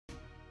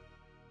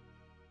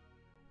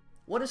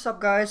What is up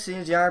guys,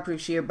 it's Angello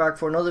Productions here back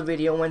for another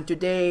video, and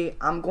today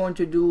I'm going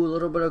to do a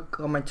little bit of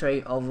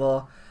commentary of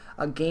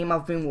a game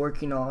I've been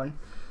working on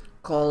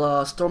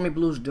called Stormy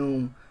Blues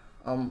Doom.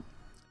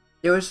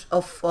 There was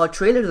a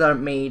trailer that I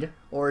made,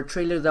 or a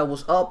trailer that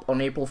was up on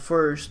April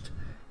 1st,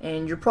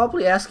 and you're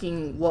probably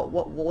asking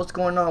what's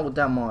going on with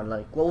that mod.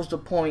 Like, what was the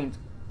point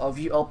of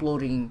you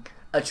uploading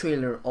a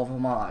trailer of a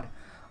mod?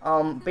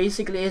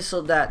 Basically it's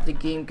so that the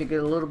game could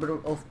get a little bit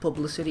of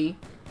publicity.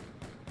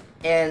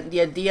 And the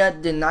idea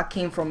did not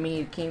came from me,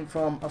 it came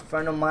from a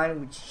friend of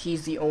mine, which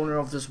he's the owner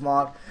of this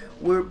mod.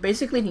 We're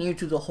basically new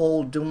to the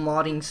whole Doom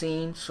modding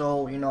scene,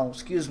 so, you know,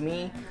 excuse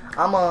me.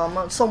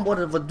 I'm somewhat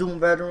of a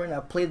Doom veteran. I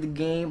played the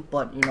game,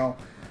 but, you know,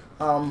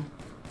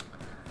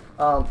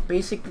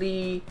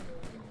 basically,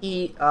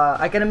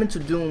 I got him into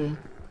Doom,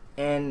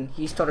 and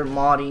he started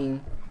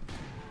modding,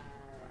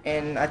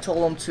 and I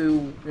told him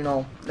to, you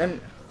know,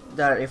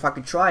 that if I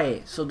could try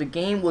it. So the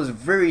game was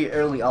very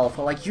early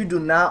alpha. Like, you do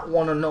not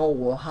want to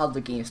know how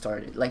the game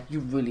started. Like, you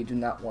really do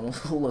not want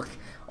to look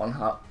on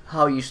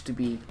how it used to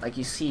be, like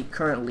you see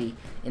currently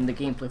in the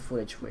gameplay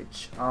footage,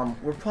 which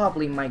we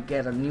probably might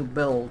get a new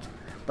build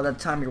by the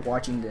time you're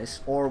watching this,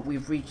 or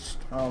we've reached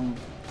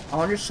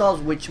 100 subs,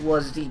 which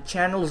was the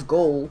channel's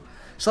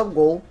sub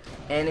goal.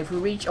 And if we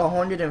reach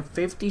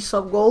 150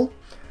 sub goal,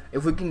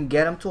 if we can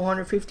get him to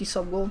 150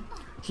 sub goal,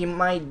 he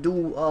might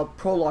do a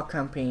prologue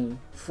campaign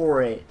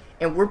for it,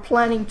 and we're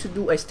planning to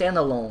do a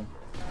standalone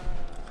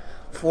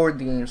for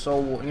the game.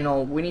 So, you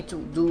know, we need to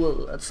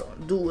do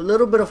a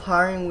little bit of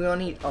hiring. We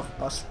only need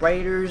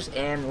spiders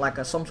and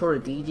like some sort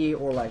of DJ,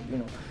 or like, you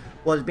know,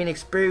 who has been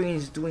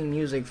experienced doing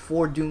music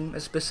for Doom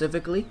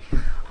specifically.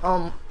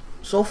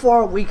 So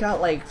far we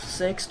got like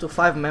 6 to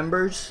 5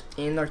 members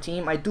in our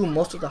team. I do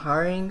most of the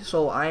hiring,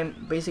 so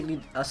I'm basically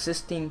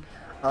assisting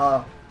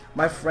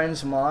my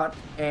friend's mod,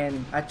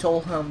 and I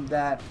told him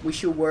that we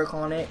should work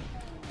on it.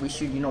 We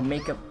should, you know,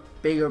 make a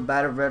bigger,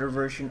 better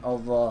version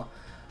of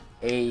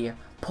a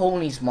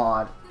ponies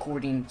mod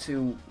according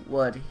to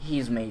what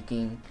he's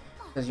making,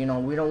 because, you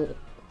know,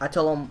 I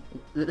told him,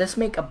 let's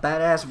make a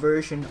badass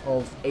version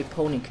of a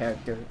pony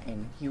character,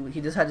 and he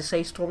decided to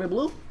say Stormy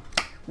Blue,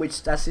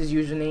 which that's his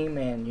username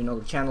and, you know,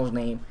 the channel's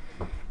name.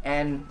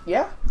 And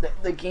yeah,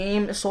 the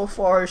game so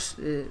far is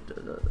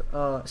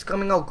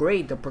coming out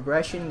great. The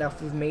progression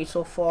that we've made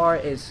so far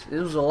it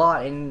was a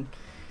lot, and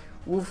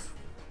we've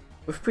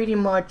pretty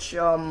much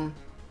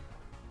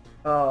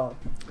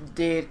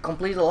did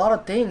complete a lot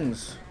of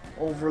things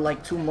over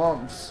like 2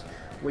 months,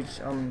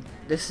 which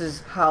this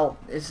is how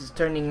this is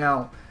turning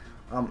out,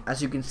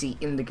 as you can see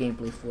in the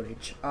gameplay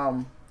footage.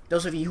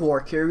 Those of you who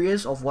are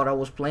curious of what I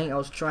was playing, I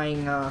was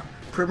trying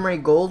Primary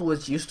Gold,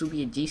 which used to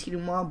be a GC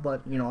mod,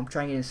 but, you know, I'm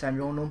trying it in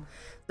Sandronum.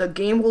 The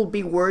game will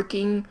be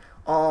working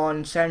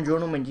on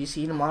Sandronum and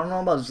GC. I don't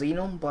know about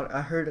Xenum, but I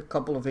heard a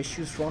couple of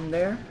issues from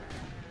there.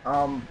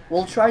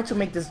 We'll try to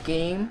make this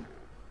game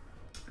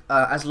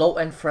as low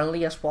and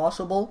friendly as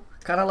possible,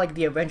 kind of like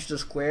the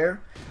Avengers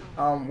Square,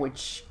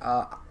 which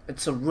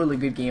it's a really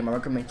good game. I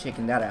recommend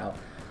checking that out.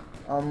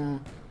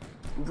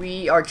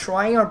 We are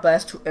trying our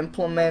best to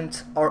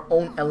implement our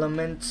own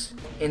elements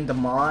in the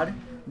mod,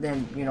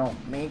 then, you know,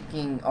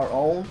 making our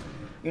own.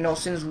 You know,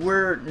 since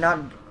we're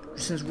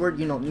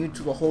you know, new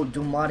to the whole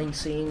Doom modding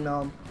scene,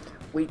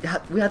 we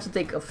had to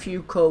take a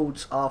few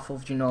codes off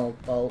of, you know,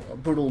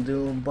 Brutal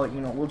Doom, but, you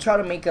know, we'll try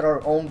to make it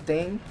our own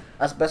thing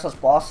as best as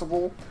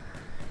possible.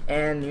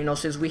 And, you know,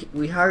 since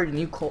we hired a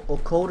new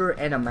coder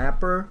and a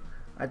mapper,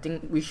 I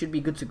think we should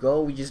be good to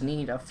go. We just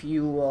need a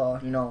few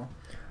you know,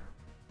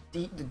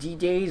 the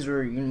DJs,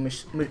 or, you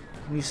know,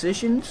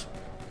 musicians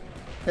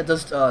that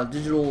does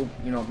digital,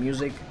 you know,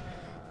 music.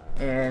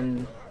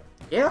 And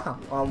yeah,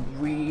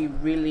 we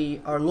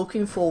really are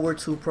looking forward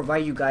to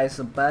provide you guys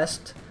the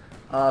best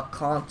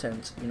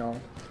content, you know,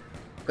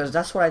 because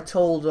that's what I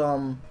told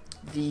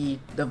the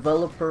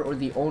developer or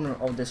the owner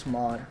of this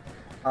mod.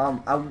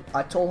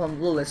 I told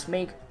him, look, let's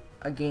make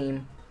a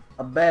game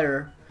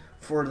better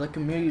for the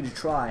community to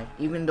try,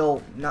 even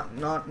though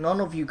none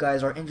of you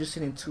guys are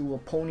interested into a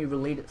pony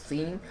related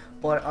theme.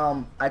 But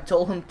I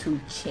told him to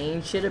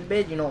change it a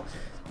bit. You know,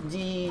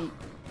 the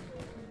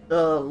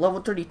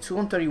level 32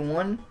 and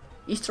 31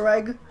 Easter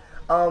egg,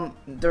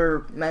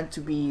 they're meant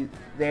to be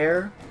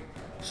there,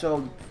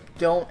 so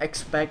don't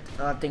expect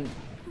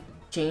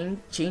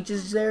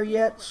changes there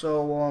yet.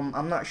 So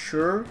I'm not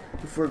sure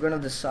if we're gonna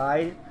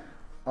decide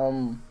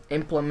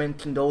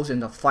implementing those in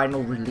the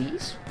final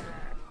release.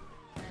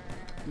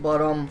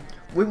 But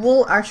we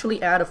will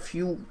actually add a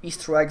few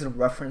Easter eggs and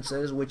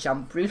references, which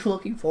I'm really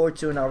looking forward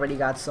to, and I already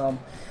got some.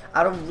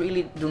 I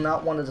do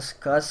not want to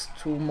discuss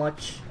too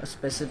much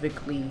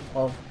specifically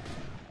of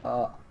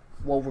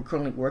what we're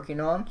currently working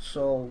on,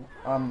 so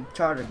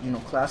try to, you know,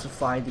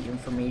 classify the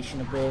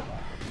information a bit,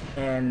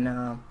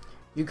 and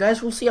you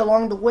guys will see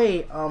along the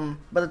way.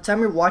 By the time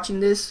you're watching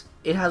this,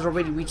 it has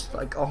already reached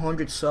like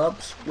 100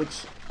 subs,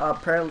 which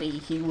apparently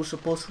he was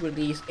supposed to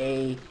release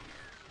a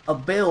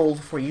build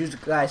for you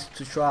guys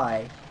to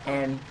try,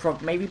 and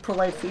maybe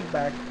provide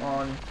feedback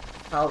on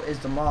how is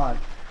the mod.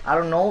 I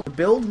don't know. The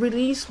build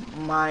release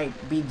might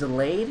be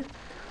delayed.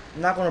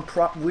 We're not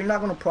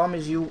gonna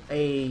promise you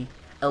a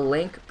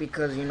link,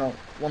 because you know,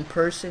 one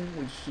person,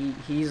 which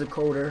he's a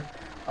coder,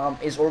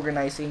 is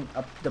organizing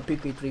the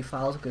PK3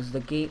 files, because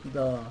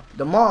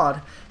the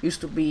mod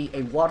used to be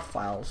a WAD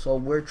file. So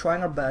we're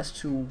trying our best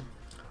to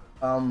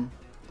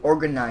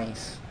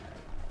organize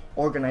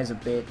a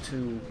bit to,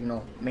 you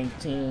know,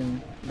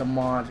 maintain the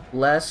mod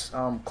less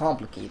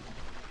complicated.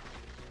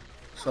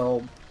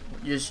 So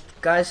just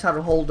guys have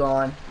to hold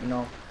on. You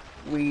know,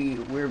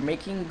 we're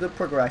making good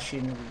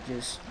progression.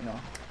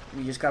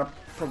 We just gotta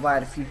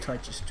provide a few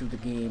touches to the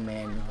game,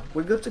 and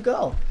we're good to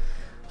go.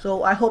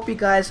 So I hope you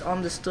guys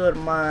understood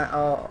my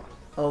of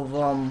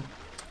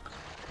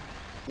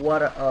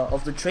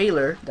the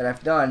trailer that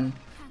I've done,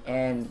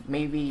 and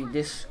maybe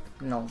this,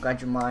 you know, got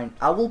your mind.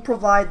 I will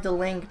provide the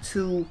link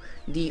to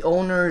the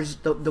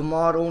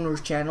mod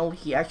owner's channel.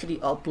 He actually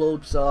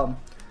uploads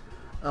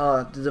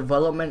the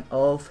development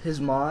of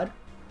his mod.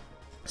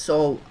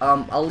 So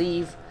I'll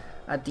leave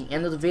at the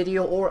end of the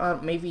video, or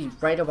maybe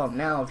right about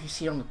now, if you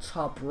see on the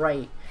top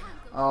right,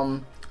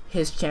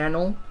 his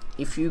channel.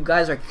 If you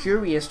guys are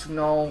curious to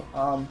know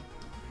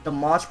the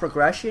mod's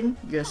progression,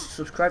 just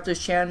subscribe to his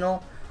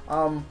channel,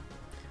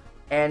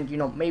 and you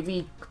know,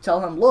 maybe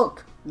tell him,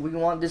 look, we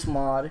want this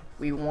mod,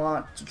 we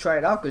want to try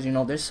it out, because you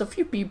know, there's a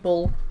few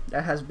people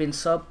that has been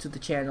subbed to the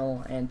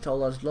channel and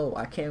told us, "Lo,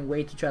 I can't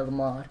wait to try the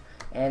mod."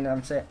 And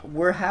I'm saying,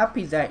 we're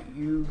happy that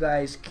you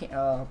guys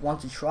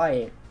want to try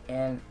it,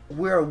 and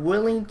we're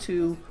willing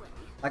to,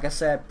 like I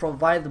said,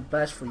 provide the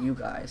best for you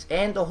guys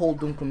and the whole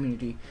Doom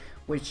community,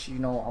 which, you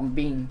know, I'm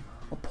being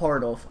a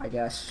part of, I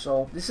guess.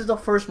 So this is the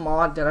first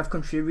mod that I've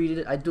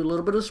contributed. I do a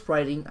little bit of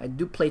spriting, I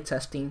do play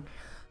testing.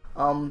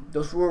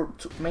 Those were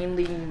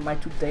mainly my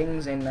two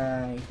things, and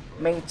I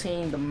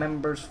maintain the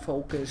members'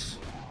 focus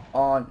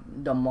on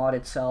the mod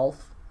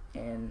itself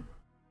and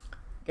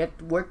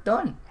get work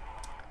done.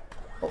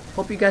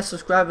 Hope you guys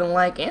subscribe and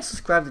like, and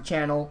subscribe to the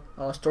channel.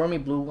 Stormy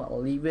Blue, I'll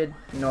leave it,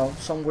 you know,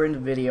 somewhere in the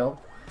video.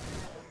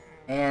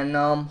 And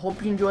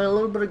hope you enjoy a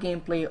little bit of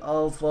gameplay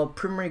of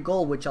Primary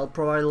Goal, which I'll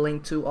provide a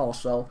link to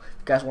also, if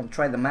you guys want to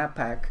try the map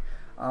pack.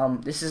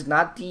 This is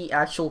not the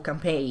actual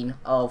campaign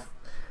of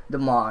the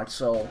mod,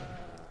 so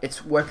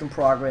it's work in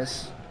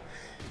progress,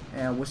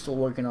 and we're still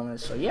working on it.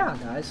 So yeah,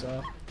 guys,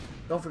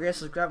 don't forget to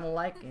subscribe and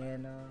like,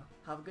 and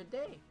have a good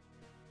day.